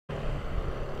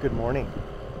Good morning.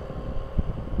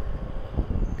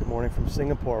 Good morning from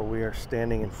Singapore. We are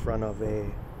standing in front of a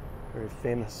very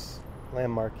famous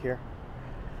landmark here,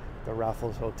 the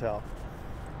Raffles Hotel.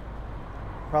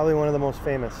 Probably one of the most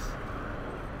famous.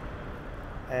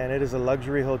 And it is a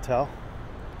luxury hotel.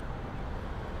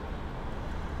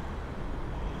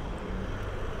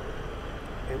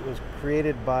 It was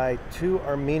created by two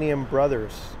Armenian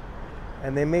brothers,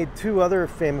 and they made two other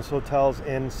famous hotels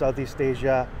in Southeast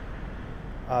Asia.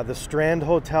 The Strand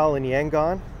Hotel in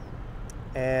Yangon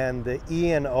and the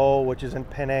E&O, which is in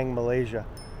Penang, Malaysia.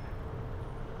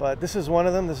 But this is one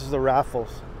of them. This is the Raffles.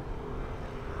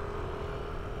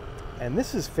 And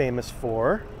this is famous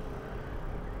for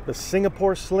the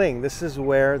Singapore sling. This is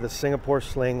where the Singapore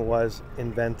sling was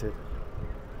invented.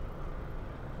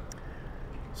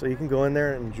 So you can go in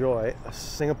there and enjoy a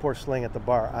Singapore sling at the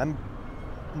bar. I'm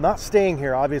not staying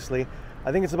here, obviously.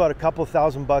 I think it's about a couple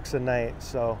 $1,000 a night.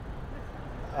 So,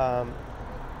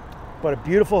 but a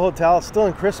beautiful hotel, still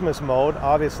in Christmas mode,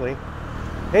 obviously.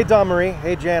 Hey, Don Marie.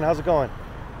 Hey, Jan. How's it going?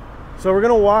 So we're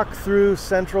gonna walk through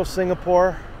central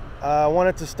Singapore. I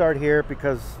wanted to start here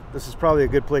because this is probably a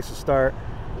good place to start.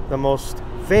 The most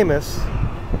famous,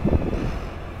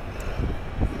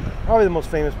 probably the most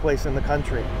famous place in the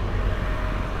country.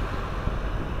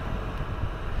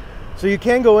 So you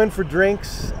can go in for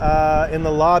drinks in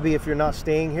the lobby if you're not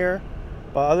staying here,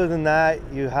 but other than that,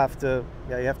 you have to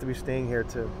be staying here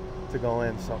to go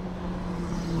in. So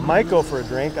might go for a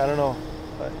drink, I don't know,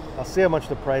 but I'll see how much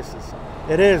the price is.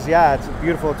 It is, yeah, it's a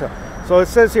beautiful hotel. So it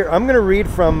says here, I'm going to read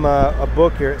from a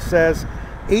book here. It says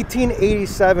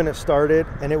 1887 it started,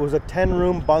 and it was a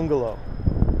 10-room bungalow.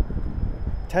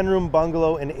 10-room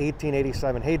bungalow in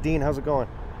 1887. Hey Dean, how's it going?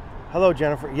 Hello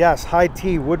Jennifer. Yes, high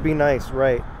tea would be nice,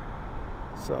 right?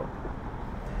 So,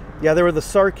 yeah, they were the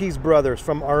Sarkis brothers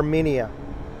from Armenia.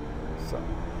 So,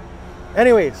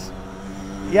 anyways,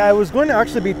 yeah, it was going to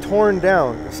actually be torn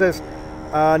down. It says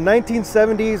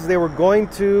 1970s they were going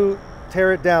to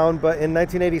tear it down, but in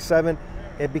 1987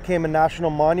 it became a national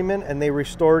monument and they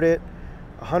restored it.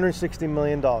 $160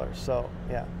 million. So,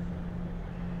 yeah.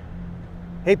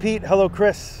 Hey Pete, hello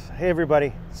Chris. Hey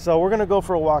everybody. So we're gonna go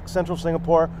for a walk, central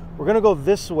Singapore. We're gonna go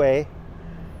this way.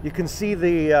 You can see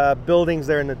the buildings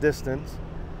there in the distance.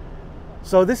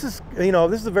 So this is,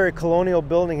 this is a very colonial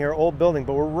building here, old building,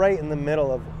 but we're right in the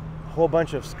middle of a whole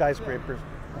bunch of skyscrapers.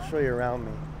 I'll show you around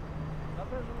me.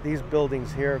 These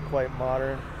buildings here are quite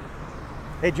modern.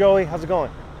 Hey Joey, how's it going?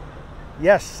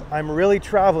 Yes, I'm really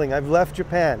traveling. I've left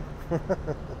Japan.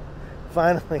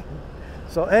 Finally.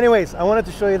 So anyways, I wanted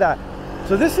to show you that.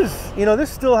 So this is,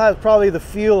 this still has probably the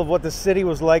feel of what the city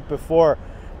was like before.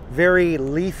 Very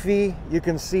leafy. You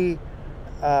can see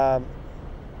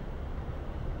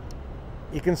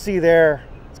there,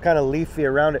 it's kind of leafy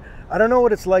around it. I don't know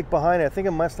what it's like behind it. I think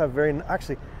it must have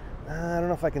actually, I don't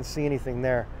know if I can see anything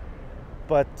there,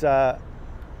 but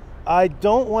I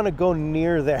don't want to go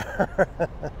near there.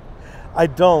 I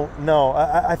don't know.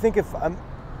 I think if I'm,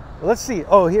 let's see.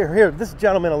 Oh, here, this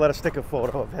gentleman will let us take a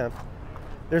photo of him.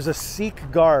 There's a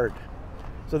Sikh guard.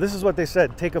 So this is what they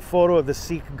said. Take a photo of the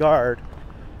Sikh guard.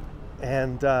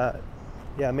 And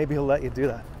yeah, maybe he'll let you do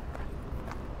that.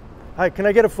 Hi, can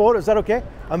I get a photo? Is that okay?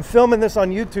 I'm filming this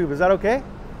on YouTube. Is that okay?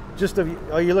 Just of you.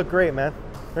 Oh, you look great, man.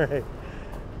 All right.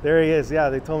 There he is. Yeah,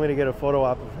 they told me to get a photo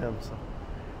op of him. So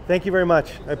thank you very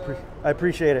much. I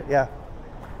appreciate it. Yeah.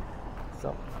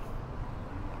 So.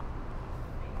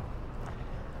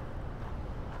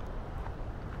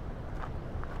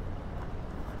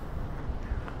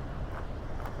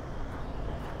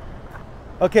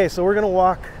 Okay, so we're gonna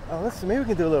walk. Let's see, maybe we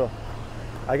can do a little.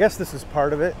 I guess this is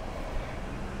part of it.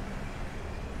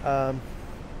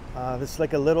 This is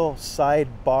like a little side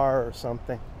bar or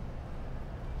something.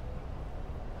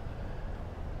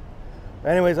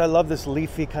 Anyways, I love this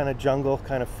leafy kind of jungle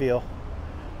kind of feel.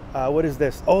 What is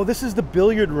this? Oh, this is the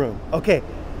billiard room. Okay,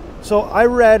 so I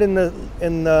read in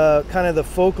the kind of the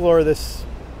folklore of this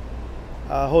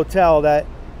hotel that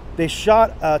they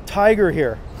shot a tiger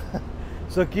here.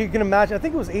 So you can imagine, I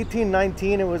think it was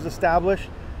 1819 it was established.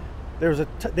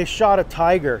 They shot a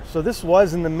tiger. So this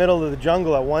was in the middle of the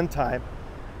jungle at one time.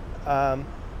 And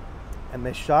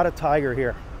they shot a tiger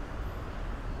here.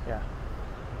 Yeah.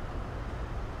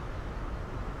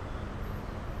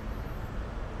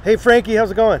 Hey Frankie,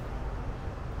 how's it going?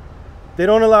 They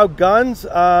don't allow guns?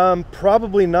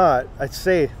 Probably not. I'd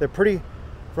say they're pretty,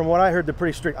 from what I heard, they're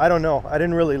pretty strict. I don't know. I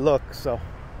didn't really look, so.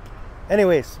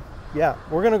 Anyways. Yeah,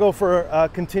 we're gonna go for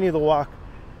continue the walk,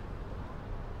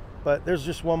 but there's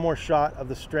just one more shot of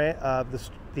the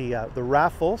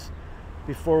Raffles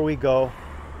before we go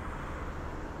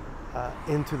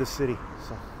into the city.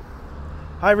 So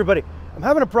Hi everybody. I'm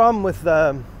having a problem with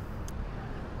the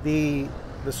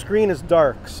screen is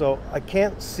dark, so I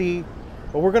can't see,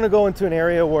 but we're going to go into an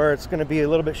area where it's going to be a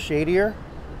little bit shadier,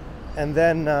 and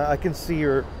then I can see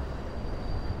your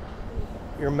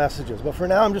messages. But for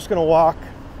now, I'm just going to walk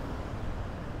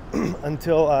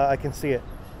until I can see it.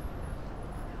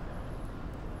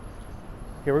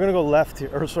 Okay, we're going to go left here,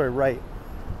 or sorry, right.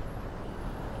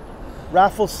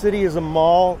 Raffles City is a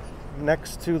mall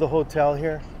next to the hotel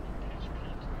here.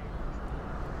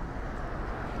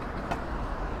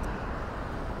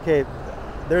 Okay,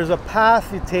 there's a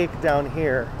path you take down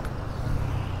here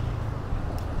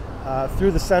through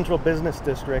the central business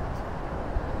district.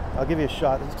 I'll give you a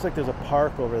shot. It looks like there's a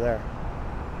park over there.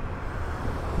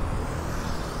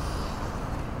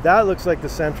 That looks like the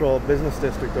central business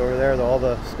district over there, all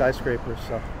the skyscrapers.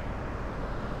 So,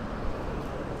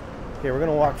 okay, we're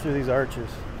gonna walk through these arches.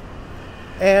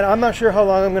 And I'm not sure how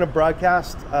long I'm gonna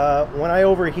broadcast. When I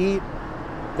overheat,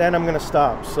 then I'm gonna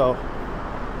stop. So.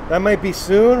 That might be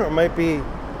soon or might be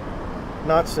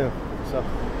not soon. So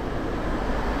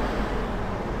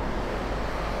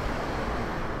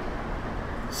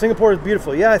Singapore is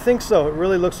beautiful. Yeah, I think so. It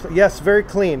really looks, yes, very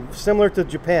clean, similar to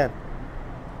Japan.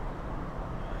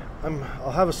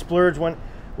 I'll have a splurge one.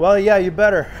 Well, yeah, you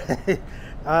better.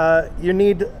 You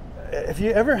need, if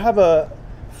you ever have a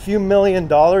few $1 million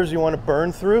you want to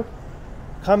burn through,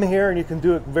 come here and you can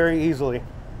do it very easily.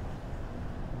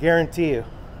 Guarantee you.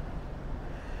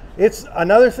 It's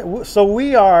another thing. So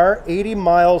we are 80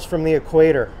 miles from the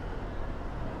equator.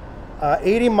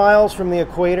 80 miles from the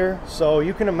equator, so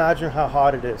you can imagine how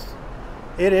hot it is.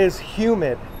 It is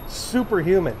humid, super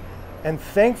humid. And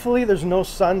thankfully there's no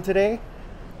sun today,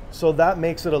 so that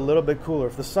makes it a little bit cooler.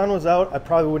 If the sun was out, I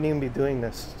probably wouldn't even be doing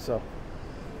this. So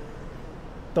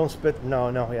don't spit. No,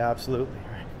 yeah, absolutely.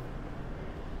 Right.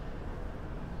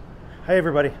 Hey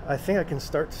everybody, I think I can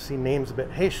start to see names a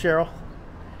bit. Hey Cheryl.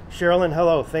 Sherilyn,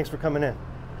 hello, thanks for coming in.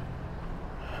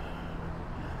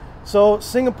 So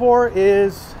Singapore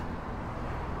is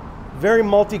very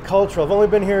multicultural. I've only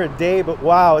been here a day, but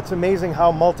wow, it's amazing how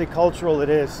multicultural it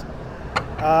is.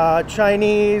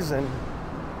 Chinese and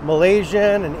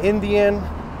Malaysian and Indian,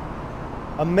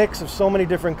 a mix of so many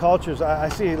different cultures. I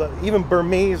see even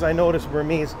Burmese, I noticed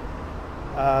Burmese,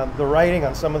 the writing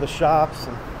on some of the shops.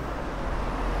 And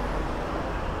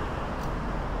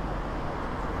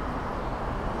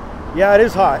yeah, it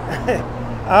is hot.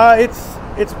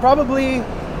 It's probably,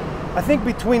 I think,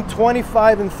 between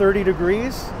 25 and 30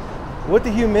 degrees. With the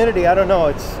humidity, I don't know,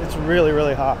 it's really,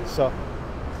 really hot. So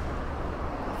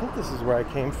I think this is where I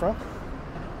came from.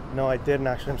 No, I didn't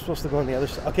actually. I'm supposed to go on the other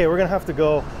side. Okay, we're gonna have to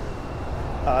go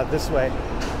this way.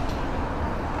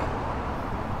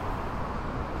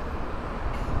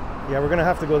 Yeah, we're gonna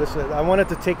have to go this way. I wanted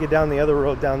to take you down the other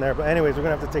road down there, but anyways, we're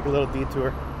gonna have to take a little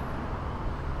detour.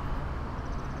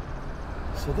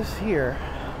 So this here,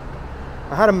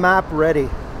 I had a map ready,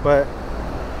 but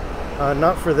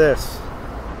not for this.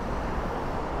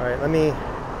 All right, let me get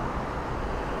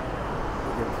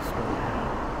this one.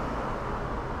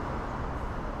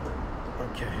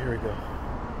 Okay, here we go.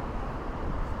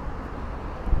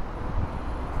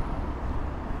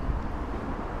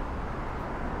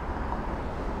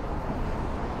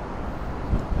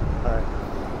 All right.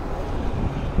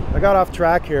 I got off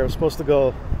track here. I was supposed to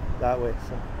go that way.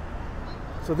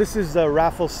 So this is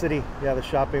Raffles City, yeah, the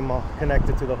shopping mall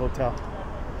connected to the hotel.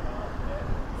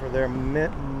 For their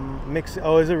mix.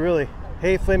 Oh, is it really?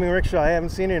 Hey, Flaming Rickshaw, I haven't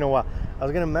seen you in a while. I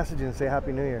was gonna message you and say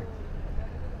Happy New Year.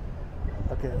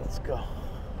 Okay, let's go.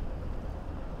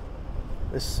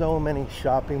 There's so many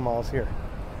shopping malls here.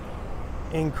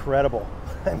 Incredible.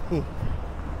 I mean,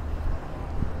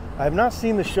 I have not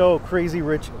seen the show Crazy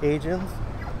Rich Asians,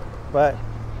 but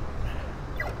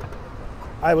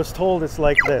I was told it's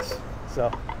like this. So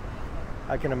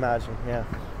I can imagine, yeah.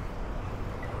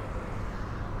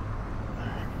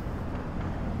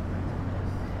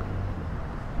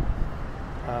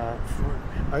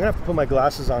 I'm gonna have to put my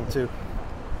glasses on too.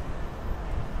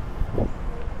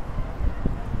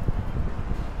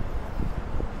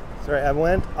 Sorry, I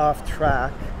went off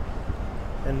track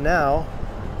and now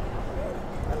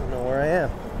I don't know where I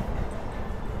am.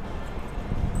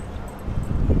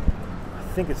 I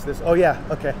think it's this. Oh yeah,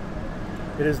 okay.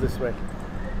 It is this way.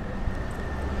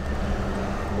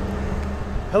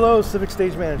 Hello, Civic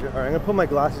Stage Manager. All right, I'm gonna put my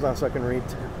glasses on so I can read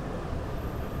too.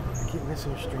 I keep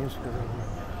missing your streams because I'm here.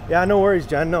 Yeah, no worries,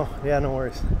 John. No, yeah, no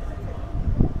worries.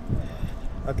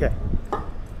 Okay.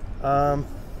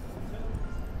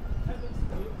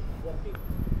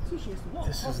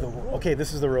 This is the okay.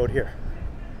 This is the road here.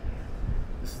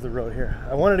 This is the road here.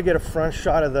 I wanted to get a front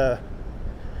shot of the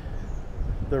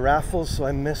the Raffles, so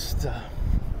I missed the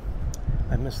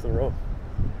road.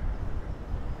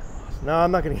 No,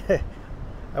 I'm not gonna get,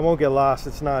 I won't get lost.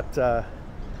 It's not, it's a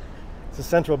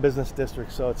central business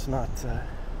district, so it's not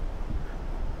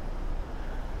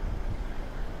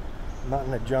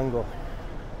in a jungle.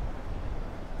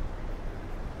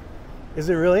 Is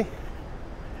it really?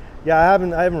 Yeah, I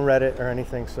haven't read it or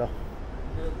anything, so.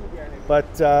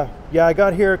 But yeah, I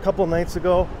got here a couple nights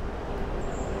ago,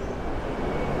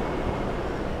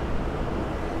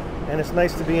 and it's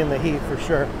nice to be in the heat for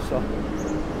sure. So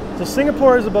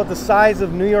Singapore is about the size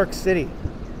of New York City.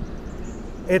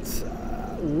 It's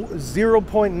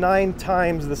 0.9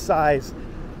 times the size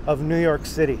of New York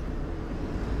City,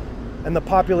 and the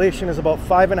population is about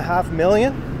 5.5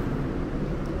 million.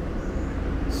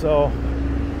 So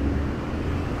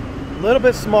a little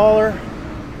bit smaller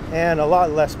and a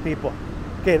lot less people.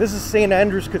 Okay, this is St.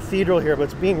 Andrew's Cathedral here, but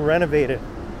it's being renovated.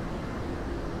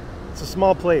 It's a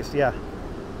small place, yeah.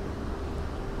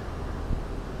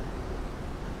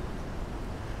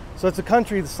 So it's a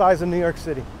country the size of New York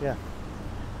City, yeah.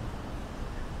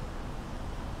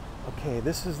 Okay,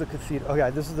 this is the cathedral. Oh yeah,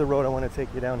 this is the road I want to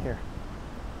take you down here.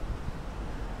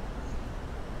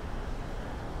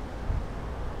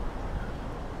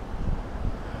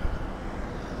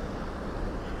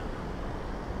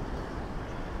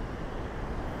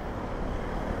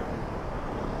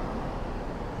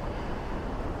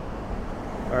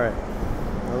 All right,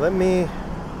 now let me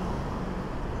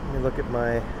look at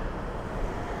my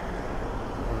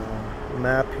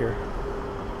map here.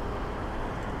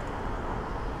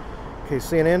 Okay,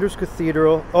 St. Andrew's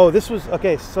Cathedral. Oh, this was,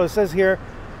 okay, so it says here,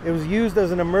 it was used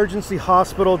as an emergency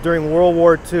hospital during World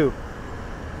War II.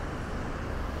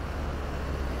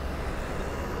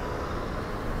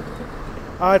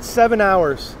 It's 7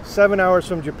 hours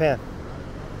from Japan.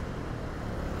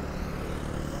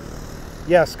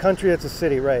 Yes, country, that's a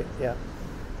city, right, yeah.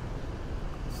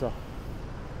 So, all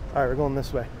right, we're going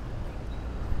this way.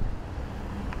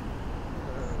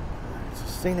 So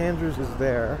St. Andrews is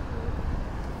there.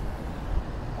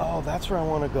 Oh, that's where I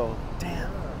want to go. Damn.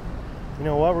 You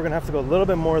know what? We're going to have to go a little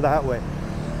bit more that way.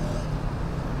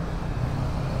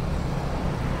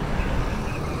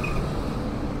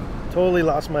 Totally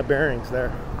lost my bearings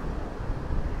there.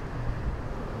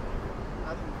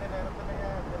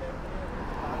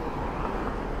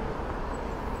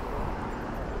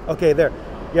 Okay, there.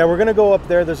 Yeah, we're going to go up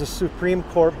there. There's a Supreme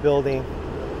Court building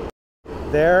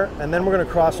there, and then we're going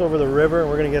to cross over the river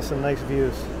and we're going to get some nice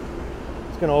views.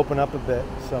 It's going to open up a bit,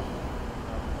 so.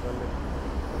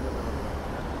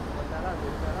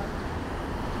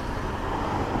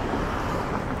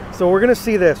 So we're going to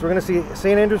see this. We're going to see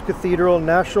St. Andrew's Cathedral,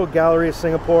 National Gallery of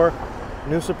Singapore,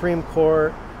 new Supreme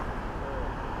Court,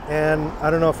 and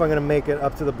I don't know if I'm going to make it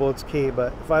up to the Boat's Quay,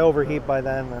 but if I overheat by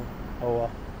then oh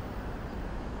well.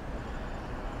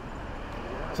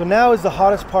 So now is the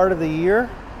hottest part of the year.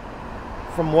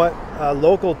 From what a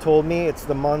local told me, it's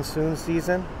the monsoon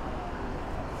season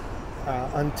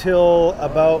until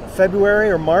about February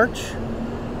or March.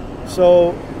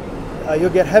 So you'll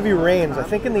get heavy rains. I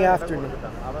think in the afternoon.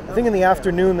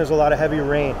 There's a lot of heavy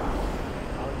rain.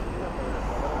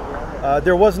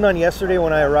 There was none yesterday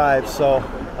when I arrived, so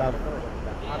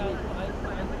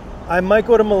I might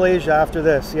go to Malaysia after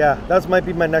this. Yeah, that might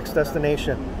be my next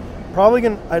destination. Probably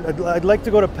I'd like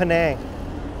to go to Penang.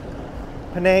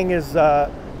 Penang is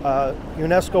a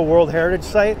UNESCO World Heritage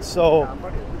Site, so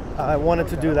I wanted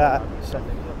to do that. So.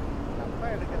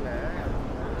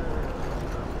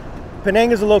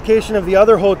 Penang is the location of the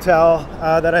other hotel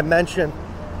that I mentioned.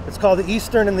 It's called the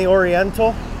Eastern and the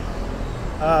Oriental.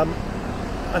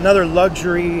 Another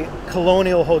luxury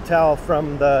colonial hotel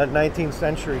from the 19th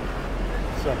century.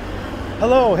 So,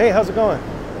 hello, hey, how's it going?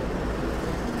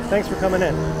 Thanks for coming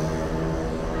in.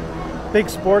 Big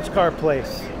sports car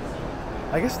place.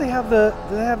 I guess they have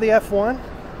do they have the F1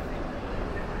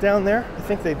 down there? I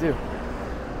think they do.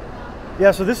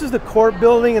 Yeah, so this is the court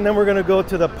building, and then we're going to go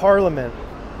to the Parliament.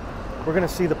 We're going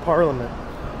to see the Parliament.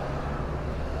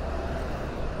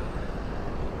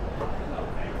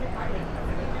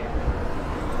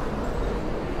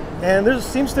 And there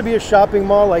seems to be a shopping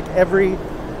mall like every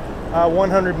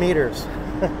 100 meters.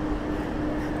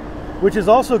 Which is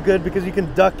also good because you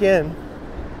can duck in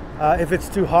if it's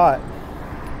too hot.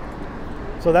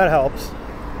 So that helps.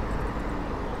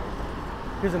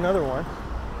 Here's another one.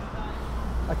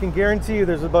 I can guarantee you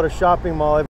there's about a shopping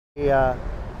mall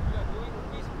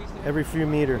every few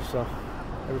meters, so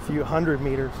every few hundred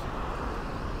meters.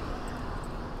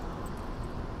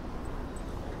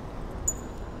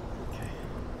 Okay.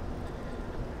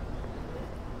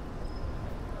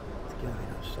 Let's get on the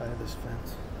other side of this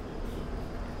fence.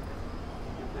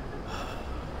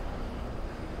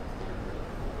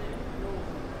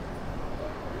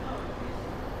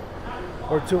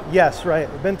 Or to, yes, right.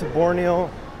 I've been to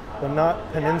Borneo, but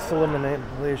not Peninsula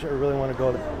Malaysia. I really want to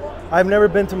go there. I've never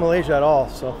been to Malaysia at all,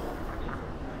 so.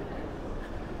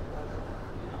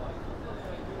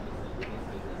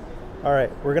 All right,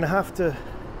 we're gonna have to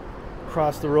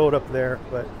cross the road up there,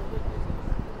 but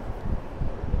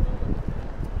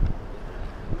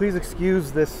please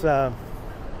excuse this.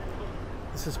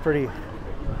 This is pretty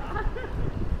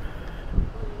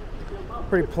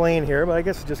plain here, but I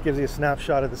guess it just gives you a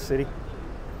snapshot of the city.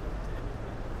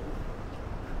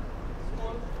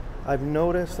 I've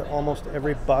noticed that almost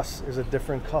every bus is a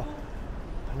different color.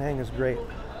 Penang is great.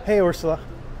 Hey, Ursula.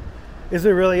 Is it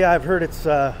really? Yeah, I've heard it's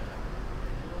a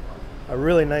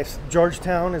really nice.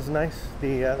 Georgetown is nice.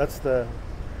 That's the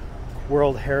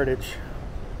World Heritage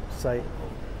Site.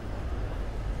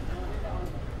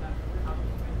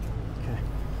 Okay.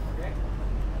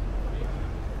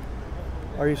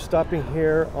 Are you stopping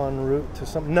here en route to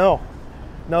some? No,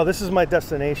 this is my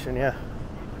destination. Yeah.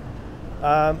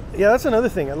 Yeah, that's another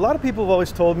thing. A lot of people have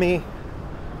always told me,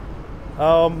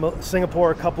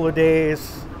 Singapore, a couple of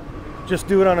days, just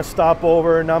do it on a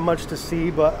stopover, not much to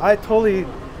see. But I totally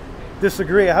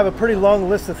disagree. I have a pretty long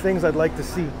list of things I'd like to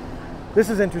see. This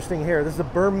is interesting here. This is a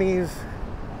Burmese,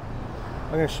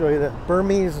 I'm going to show you the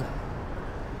Burmese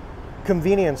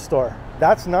convenience store.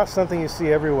 That's not something you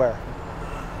see everywhere,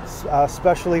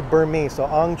 especially Burmese. So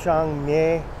Ang Chang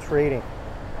Mye Trading.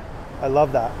 I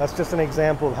love that. That's just an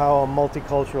example of how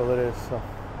multicultural it is. So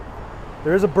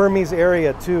there is a Burmese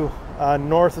area too,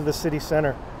 north of the city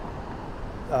center.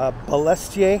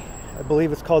 Balestier, I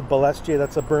believe it's called Balestier.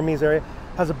 That's a Burmese area.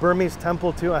 Has a Burmese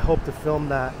temple too. I hope to film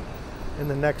that in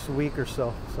the next week or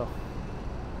so. So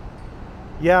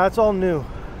yeah, it's all new.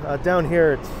 Down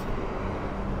here,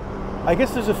 I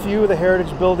guess there's a few of the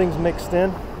heritage buildings mixed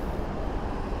in,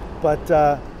 but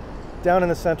down in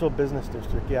the central business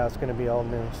district, yeah, it's going to be all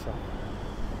new. So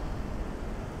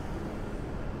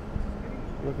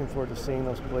looking forward to seeing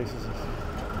those places.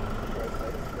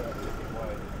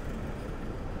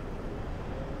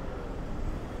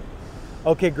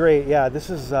 Okay, great. Yeah, this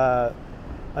is,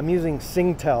 I'm using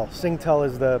Singtel. Singtel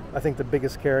is I think the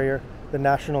biggest carrier, the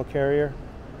national carrier.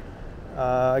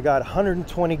 I got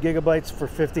 120 gigabytes for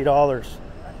 $50.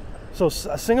 So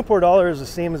a Singapore dollar is the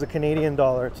same as a Canadian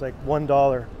dollar. It's like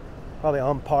 $1, probably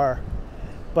on par.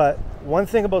 But one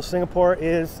thing about Singapore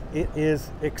is it is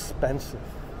expensive.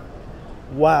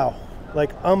 Wow,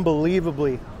 like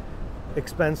unbelievably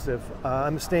expensive.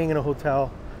 I'm staying in a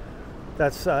hotel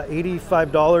that's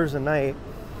 $85 a night,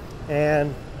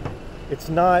 and it's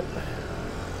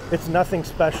nothing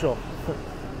special.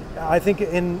 I think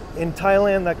in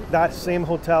Thailand that same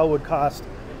hotel would cost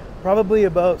probably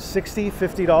about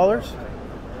 $50.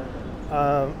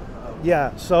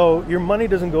 Yeah, so your money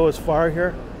doesn't go as far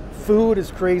here. Food is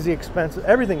crazy expensive.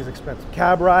 Everything is expensive.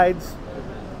 Cab rides,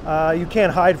 you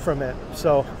can't hide from it.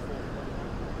 So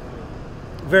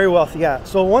very wealthy. Yeah.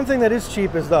 So one thing that is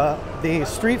cheap is the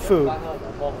street food,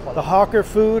 the hawker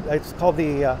food. It's called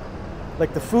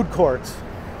like the food courts.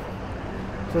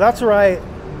 So that's where I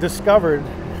discovered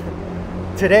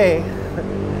today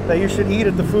that you should eat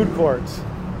at the food courts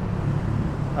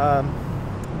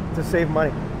to save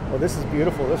money. Oh, this is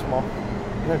beautiful, this mall.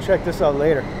 I'm gonna check this out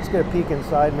later. Let's get a peek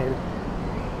inside maybe.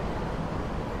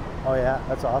 Oh yeah,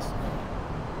 that's awesome.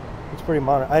 It's pretty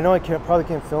modern. I know I probably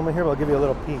can't film it here, but I'll give you a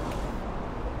little peek.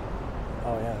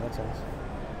 Oh yeah, that's awesome.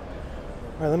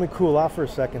 All right, let me cool off for a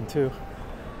second too.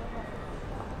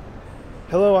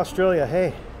 Hello, Australia.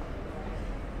 Hey.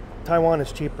 Taiwan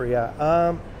is cheaper,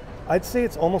 yeah. I'd say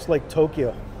it's almost like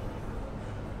Tokyo.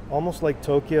 Almost like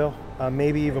Tokyo,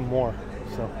 maybe even more.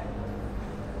 So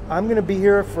I'm gonna be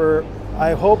here for,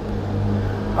 I hope,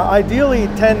 ideally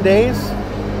 10 days,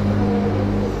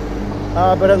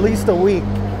 but at least a week.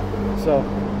 So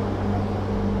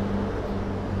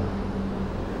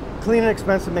clean and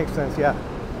expensive makes sense, yeah,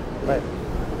 right.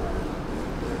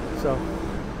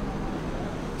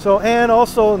 So and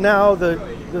also now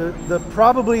the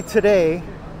probably today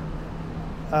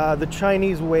the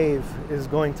Chinese wave is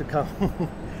going to come.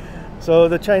 So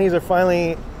the Chinese are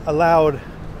finally allowed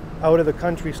out of the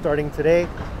country starting today.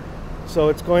 So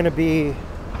it's going to be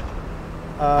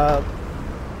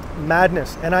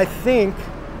madness. And I think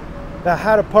that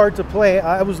had a part to play.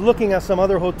 I was looking at some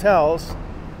other hotels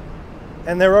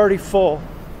and they're already full.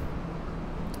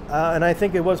 And I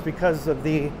think it was because of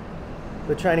the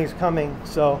Chinese coming.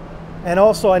 So, and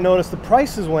also I noticed the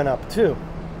prices went up too.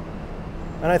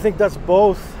 And I think that's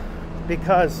both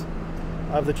because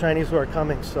of the Chinese who are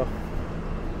coming. So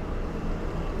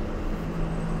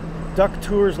duck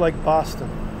tours like Boston.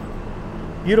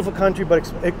 Beautiful country, but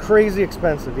crazy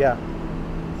expensive, yeah.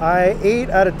 I ate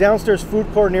at a downstairs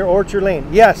food court near Orchard Lane.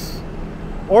 Yes,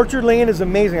 Orchard Lane is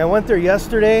amazing. I went there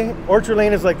yesterday. Orchard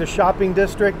Lane is like the shopping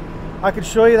district. I could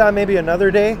show you that maybe another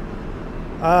day.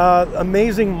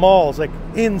 Amazing malls, like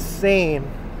insane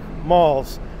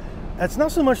malls. It's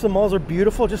not so much the malls are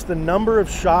beautiful, just the number of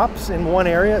shops in one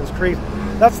area is crazy.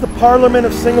 That's the Parliament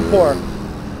of Singapore.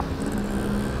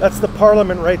 That's the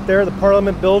Parliament right there, the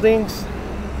Parliament buildings.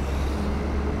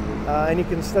 And you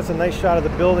can, that's a nice shot of the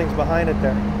buildings behind it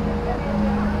there.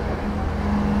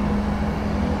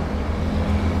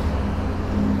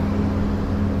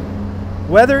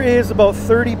 Weather is about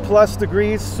 30 plus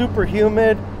degrees, super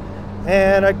humid.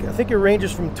 And I think it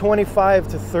ranges from 25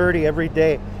 to 30 every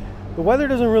day. The weather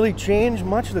doesn't really change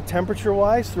much, the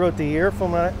temperature-wise, throughout the year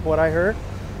from what I heard.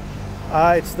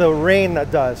 It's the rain that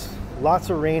does. Lots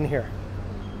of rain here.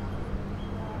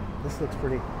 This looks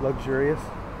pretty luxurious.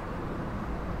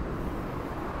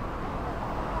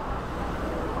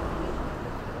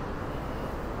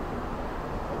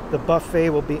 The buffet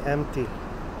will be empty.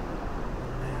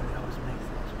 Man, they always make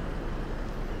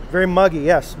things. Very muggy,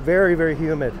 yes. Very, very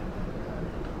humid.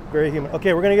 Very humid.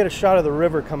 Okay, we're gonna get a shot of the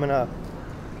river coming up.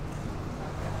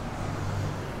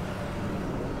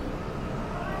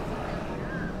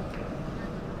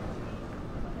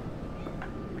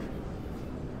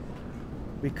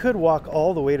 We could walk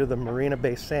all the way to the Marina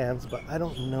Bay Sands, but I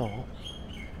don't know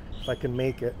if I can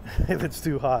make it if it's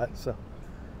too hot. So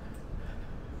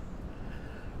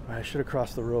I should have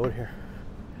crossed the road here.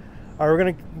 All right, we're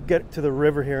gonna get to the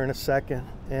river here in a second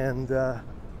and get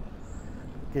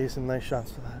you some nice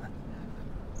shots of that.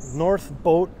 North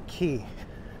Boat Quay.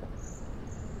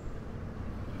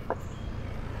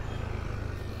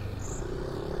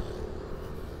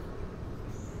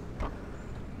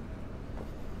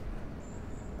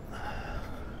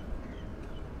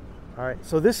 All right,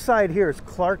 so this side here is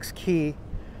Clark's Quay.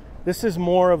 This is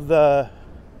more of the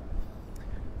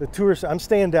tourist. I'm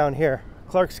staying down here.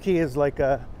 Clark's Quay is like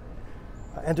a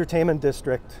entertainment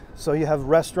district. So you have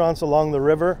restaurants along the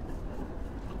river.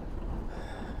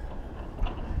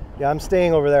 Yeah, I'm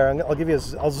staying over there. I'll give you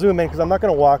I'll zoom in because I'm not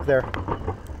going to walk there.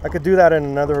 I could do that in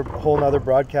another whole nother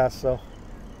broadcast. So,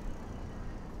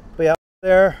 but yeah,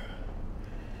 there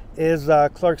is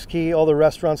Clark's Quay. All the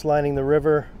restaurants lining the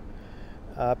river.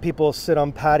 People sit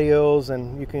on patios,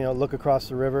 and you can look across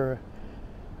the river.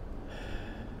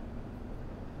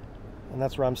 And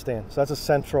that's where I'm staying. So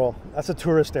that's a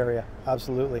tourist area,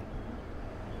 absolutely.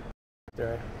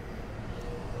 There.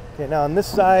 Okay, now on this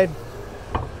side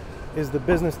is the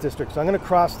business district. So I'm going to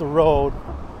cross the road,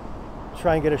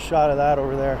 try and get a shot of that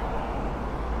over there.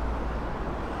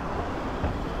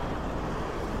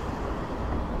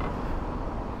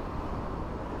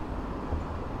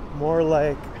 More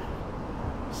like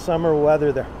summer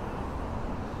weather there.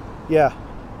 Yeah.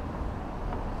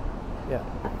 Yeah.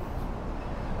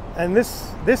 And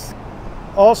this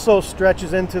also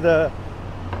stretches into the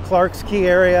Clark's Quay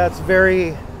area. It's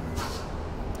a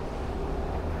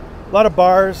lot of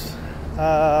bars,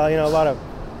 a lot of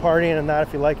partying and that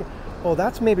if you like it. Oh,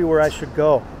 that's maybe where I should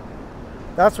go.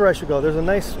 That's where I should go. There's a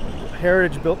nice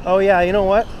heritage built. Oh yeah, you know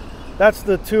what? That's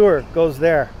the tour goes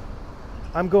there.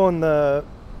 I'm going the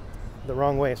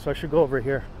wrong way, so I should go over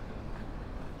here.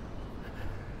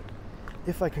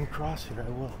 If I can cross here, I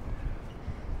will.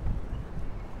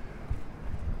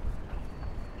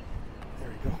 There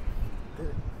we go. Did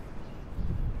it.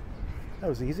 That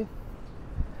was easy.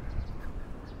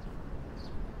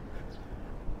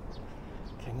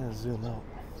 Okay, I'm gonna zoom out.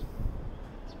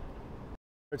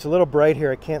 It's a little bright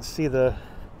here. I can't see the.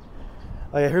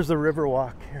 Oh yeah, here's the river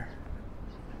walk here.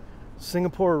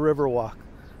 Singapore River Walk.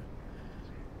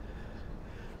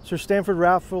 Sir Stamford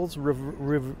Raffles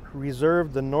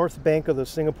reserved the north bank of the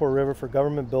Singapore River for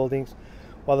government buildings,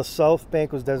 while the south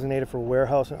bank was designated for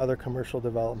warehouse and other commercial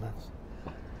developments.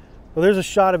 Well, there's a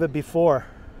shot of it before.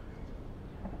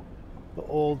 The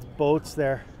old boats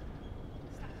there.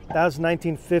 That was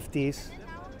 1950s.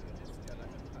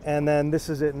 And then this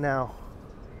is it now.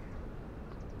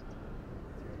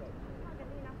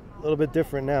 A little bit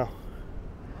different now.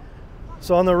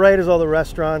 So on the right is all the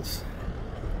restaurants.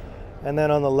 And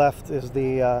then on the left is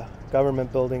the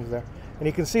government buildings there. And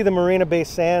you can see the Marina Bay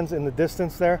Sands in the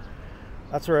distance there.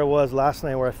 That's where I was last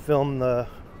night, where I filmed the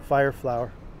fire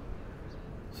flower.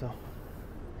 So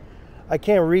I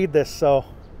can't read this, so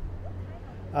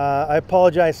I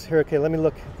apologize. Here, okay, let me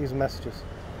look at these messages.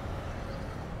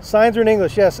 Signs are in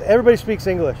English. Yes, everybody speaks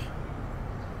English.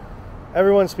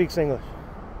 Everyone speaks English.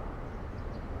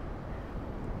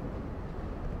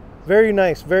 Very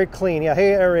nice, very clean. Yeah,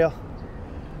 hey Ariel.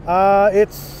 What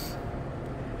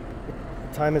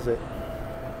time is it?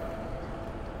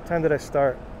 What time did I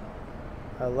start?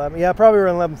 11. Yeah, probably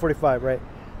around 11:45, right?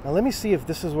 Now let me see if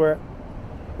this is where.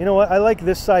 You know what? I like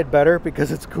this side better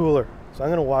because it's cooler. So I'm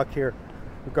gonna walk here,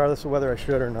 regardless of whether I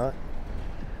should or not.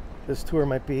 This tour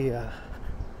might be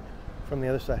from the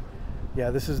other side. Yeah,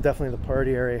 this is definitely the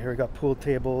party area here. We got pool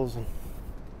tables and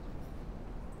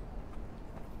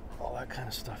all that kind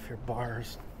of stuff here.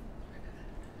 Bars.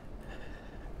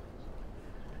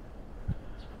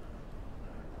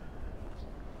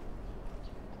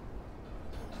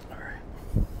 All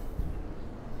right.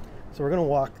 So we're gonna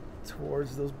walk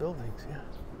towards those buildings. Yeah.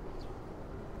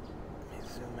 Let me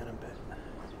zoom in a bit.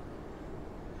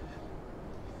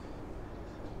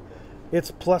 It's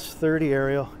plus 30,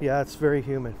 Ariel. Yeah, it's very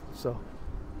humid. So,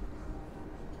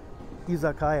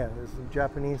 izakaya. There's some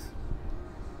Japanese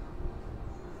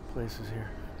places here.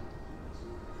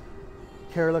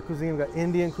 Kerala cuisine. We've got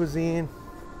Indian cuisine.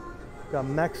 Got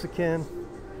Mexican.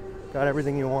 Got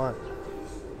everything you want.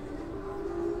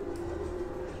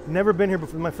 Never been here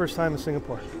before. My first time in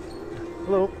Singapore.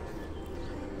 Hello.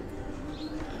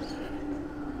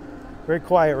 Very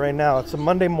quiet right now. It's a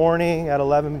Monday morning at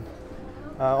 11.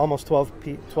 Almost 12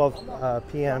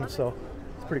 p.m. So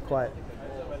it's pretty quiet.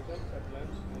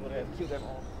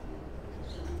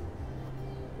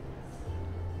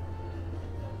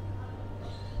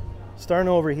 Starting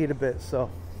to overheat a bit, so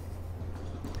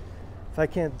if I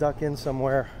can't duck in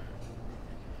somewhere,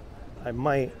 I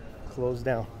might close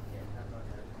down.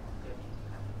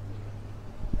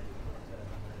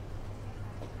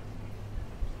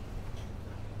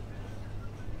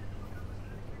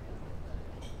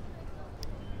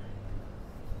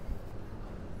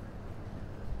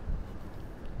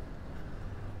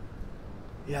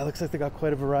 Yeah, it looks like they got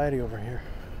quite a variety over here.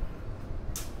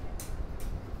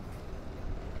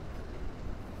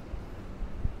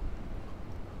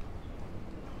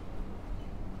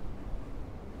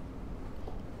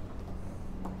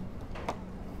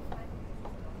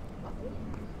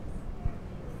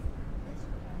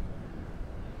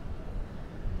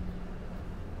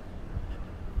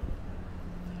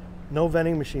 No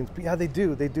vending machines. But yeah, they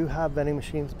do. They do have vending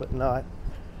machines, but not.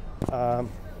 I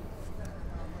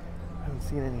haven't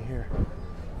seen any here.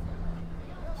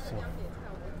 So.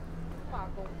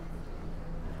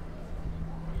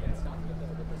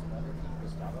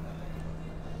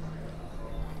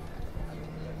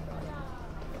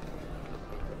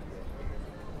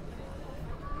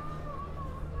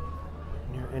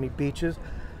 Near any beaches?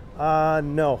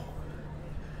 No.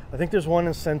 I think there's one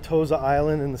in Sentosa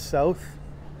Island in the south.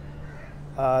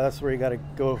 That's where you got to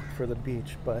go for the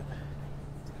beach, but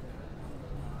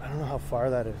I don't know how far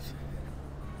that is.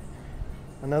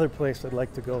 Another place I'd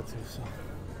like to go to. So.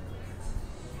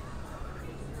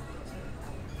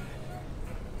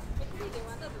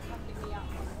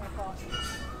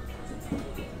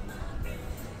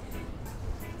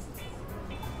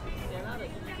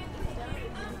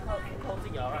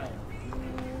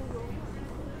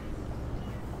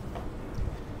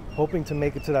 Hoping to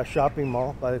make it to that shopping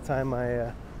mall by the time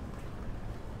I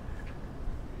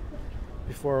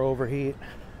before I overheat.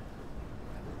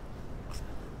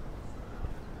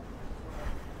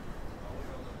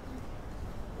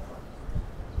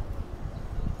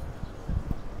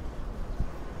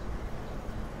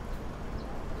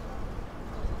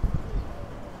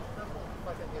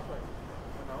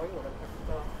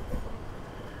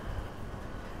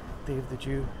 Dave, did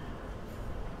you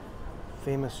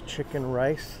famous chicken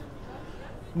rice?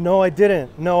 No, I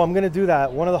didn't. No, I'm gonna do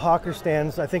that. One of the hawker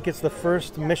stands, I think it's the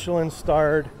first Michelin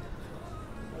starred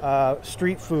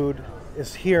street food,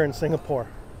 is here in Singapore.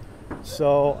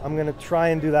 So I'm gonna try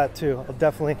and do that too. I'll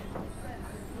definitely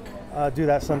do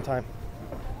that sometime.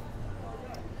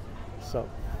 So,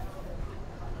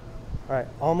 all right,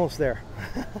 almost there.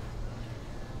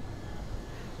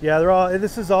 Yeah, they're all.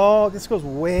 This goes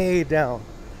way down.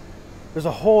 There's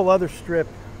a whole other strip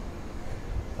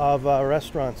of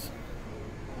restaurants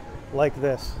like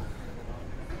this.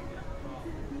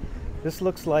 This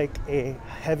looks like a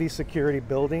heavy security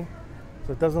building,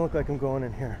 so it doesn't look like I'm going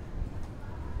in here.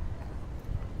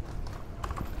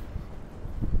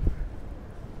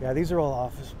 Yeah, these are all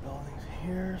office buildings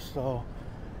here, so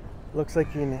looks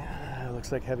like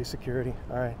looks like heavy security.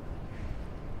 All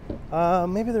right,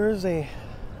 maybe there is a.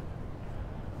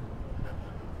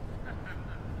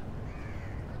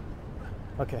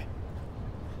 Okay.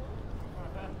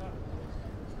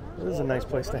 This is a nice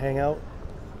place to hang out.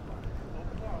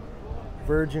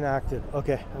 Virgin Active.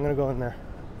 Okay, I'm gonna go in there.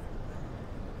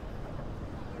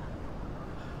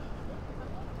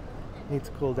 Need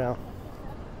to cool down.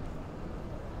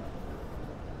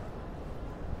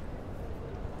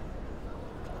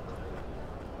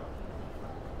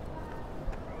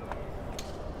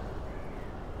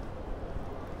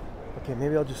 Okay,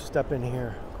 maybe I'll just step in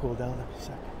here, cool down a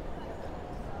second.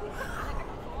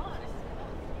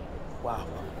 Wow.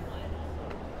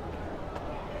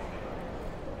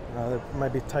 That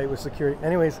might be tight with security.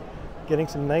 Anyways, getting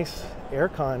some nice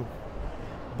aircon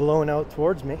blowing out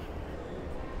towards me.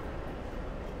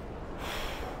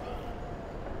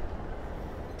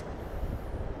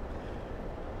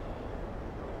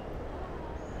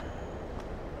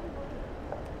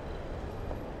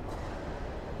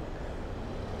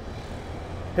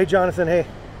 Hey, Jonathan, hey.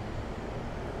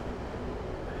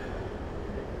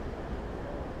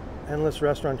 Endless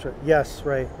restaurant trip. Yes,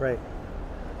 right.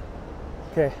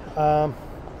 Okay,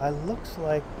 it looks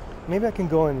like maybe I can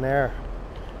go in there.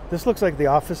 This looks like the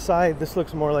office side. This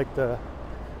looks more like the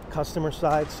customer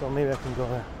side, so maybe I can go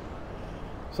there.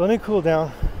 So let me cool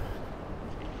down,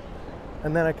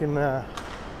 and then I can,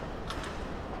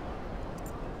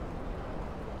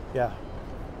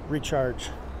 recharge.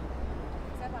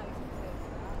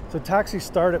 So taxis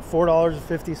start at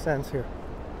 $4.50 here.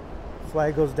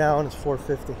 Flag goes down, it's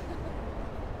 $4.50.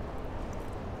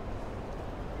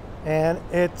 And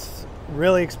it's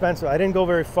really expensive. I didn't go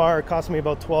very far. It cost me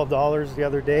about $12 the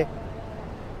other day.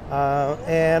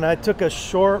 And I took a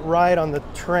short ride on the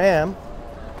tram,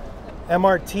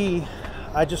 MRT.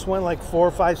 I just went like 4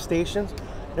 or 5 stations.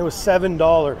 It was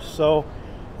 $7. So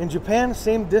in Japan,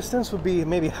 same distance would be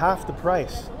maybe half the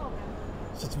price.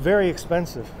 So it's very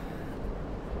expensive.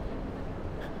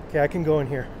 Okay, I can go in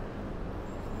here.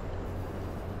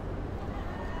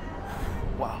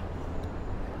 Wow.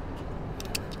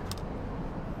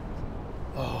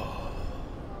 Oh.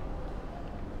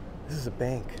 This is a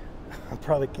bank. I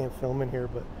probably can't film in here,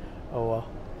 but oh well.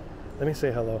 Let me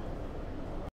say hello.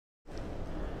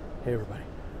 Hey everybody.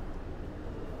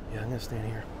 Yeah, I'm gonna stand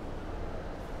here.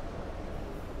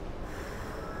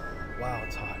 Wow,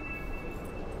 it's hot.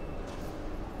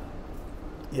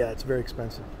 Yeah, it's very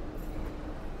expensive.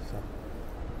 So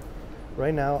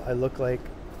right now I look like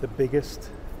the biggest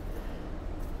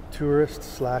tourist /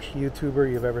 YouTuber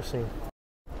you've ever seen.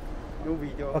 No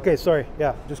video. Okay, sorry.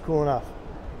 Yeah, just cooling off.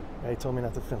 Yeah, he told me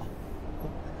not to film.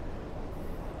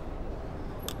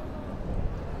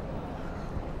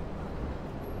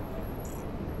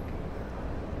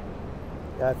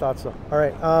 Yeah, I thought so. All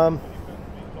right.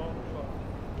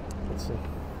 Let's see.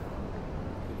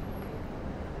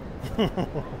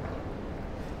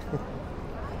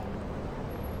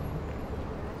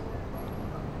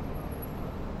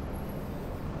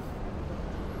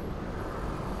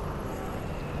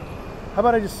 How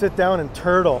about I just sit down and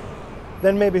turtle?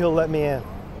 Then maybe he'll let me in.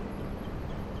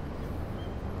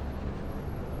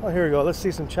 Oh, here we go. Let's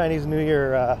see some Chinese New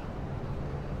Year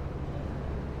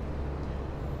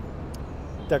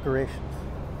decorations.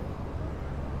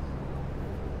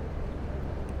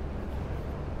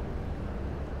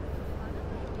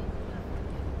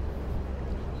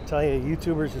 I tell you,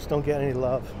 YouTubers just don't get any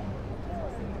love.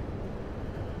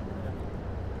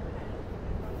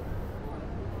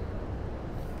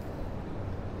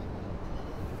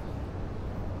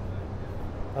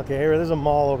 Okay, here, there's a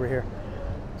mall over here.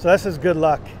 So that says good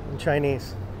luck in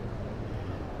Chinese.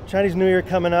 Chinese New Year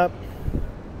coming up,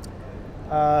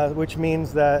 which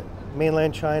means that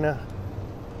mainland China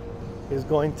is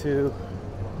going to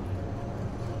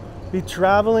be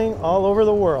traveling all over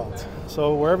the world.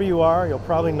 So wherever you are, you'll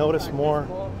probably notice more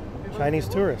Chinese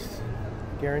tourists,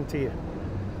 guarantee you.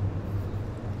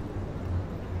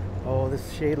 Oh,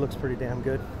 this shade looks pretty damn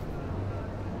good.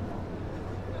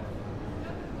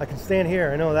 I can stand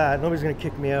here, I know that. Nobody's gonna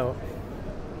kick me out.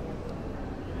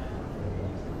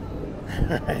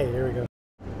 Alright, here we go.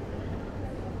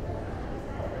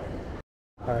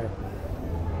 Alright.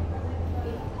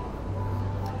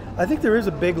 I think there is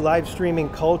a big live streaming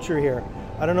culture here.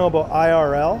 I don't know about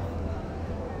IRL,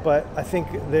 but I think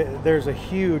there's a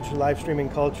huge live streaming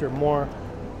culture, more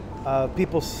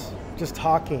people just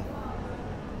talking.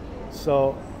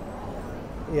 So,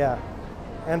 yeah.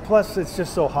 And plus, it's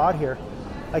just so hot here.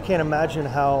 I can't imagine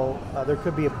how there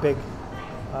could be a big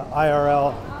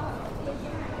IRL,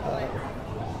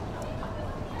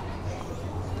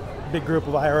 big group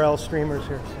of IRL streamers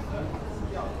here.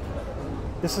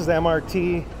 This is the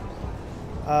MRT.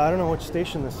 I don't know which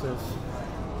station this is.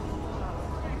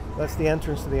 That's the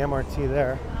entrance to the MRT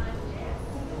there.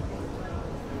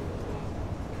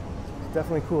 It's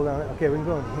definitely cool down there. Okay, we can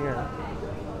go in here.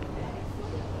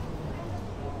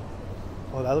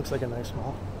 Oh, that looks like a nice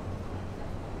mall.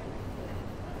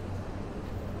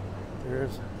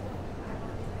 There's,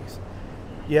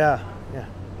 yeah,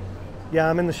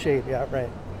 I'm in the shade. Yeah, right.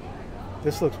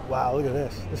 This looks, wow, look at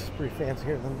this. This is pretty fancy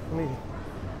here. Let me,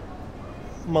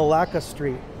 Malacca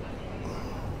Street.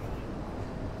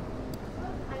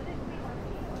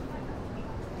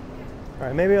 All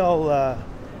right, maybe I'll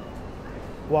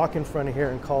walk in front of here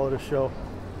and call it a show.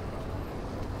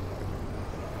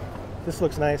 This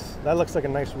looks nice. That looks like a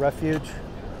nice refuge.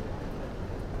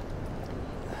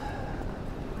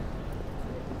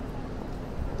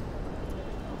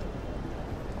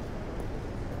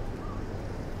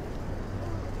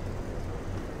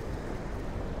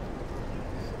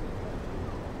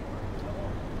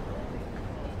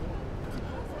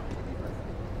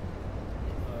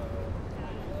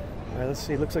 All right, let's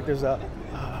see. Looks like there's a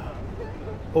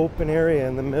open area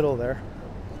in the middle there.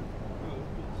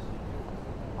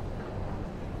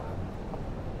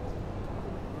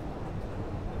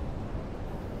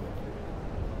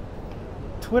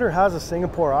 Twitter has a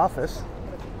Singapore office.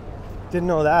 Didn't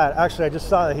know that. Actually, I just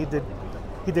saw that he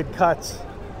did cuts.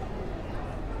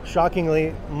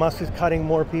 Shockingly, Musk is cutting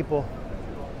more people,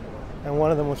 and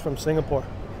one of them was from Singapore.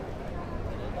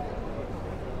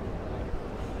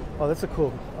 Oh, that's a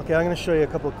cool. Okay, I'm going to show you a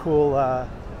couple of cool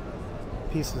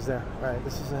pieces there. All right,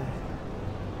 this is a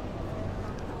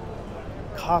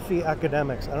coffee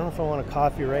academics. I don't know if I want a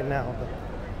coffee right now,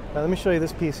 but let me show you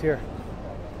this piece here.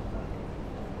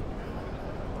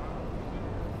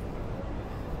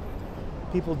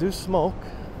 People do smoke.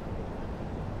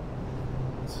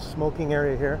 It's a smoking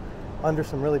area here under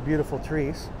some really beautiful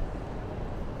trees.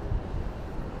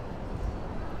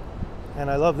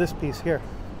 And I love this piece here.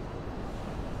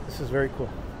 This is very cool.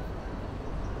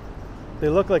 They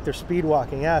look like they're speed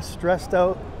walking. Yeah, stressed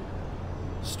out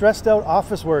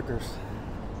office workers.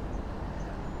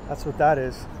 That's what that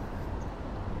is.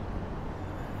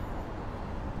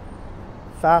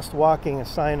 Fast walking,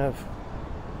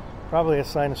 probably a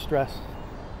sign of stress.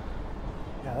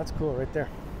 Yeah, that's cool right there.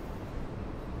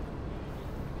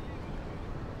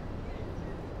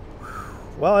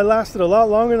 Well, I lasted a lot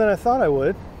longer than I thought I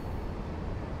would.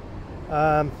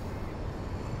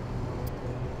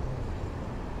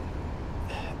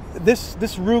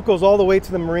 This route goes all the way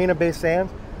to the Marina Bay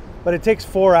Sands, but it takes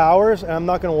 4 hours, and I'm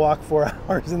not going to walk 4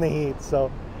 hours in the heat.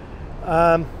 So,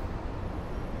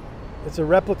 it's a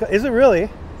replica. Is it really?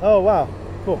 Oh wow,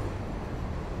 cool.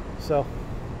 So,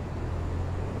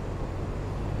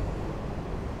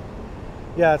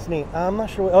 yeah, it's neat. I'm not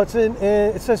sure. Oh,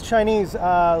 it says Chinese.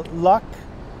 Luck,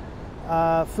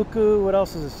 Fuku. What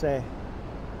else does it say?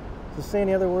 Does it say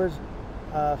any other words?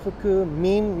 Fuku.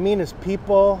 Mean is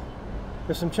people.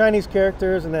 There's some Chinese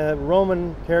characters and the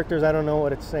Roman characters. I don't know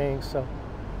what it's saying. So,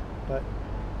 but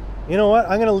you know what?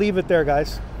 I'm gonna leave it there,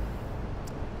 guys.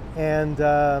 And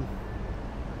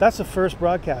that's the first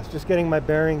broadcast. Just getting my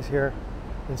bearings here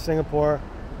in Singapore.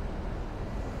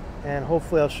 And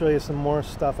hopefully I'll show you some more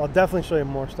stuff. I'll definitely show you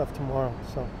more stuff tomorrow.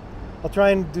 So I'll try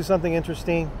and do something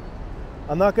interesting.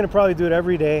 I'm not going to probably do it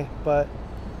every day, but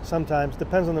sometimes.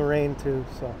 Depends on the rain too.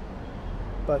 So,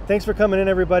 but thanks for coming in,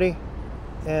 everybody.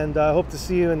 And I hope to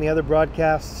see you in the other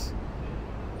broadcasts.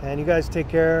 And you guys take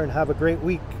care and have a great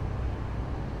week.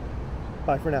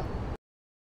 Bye for now.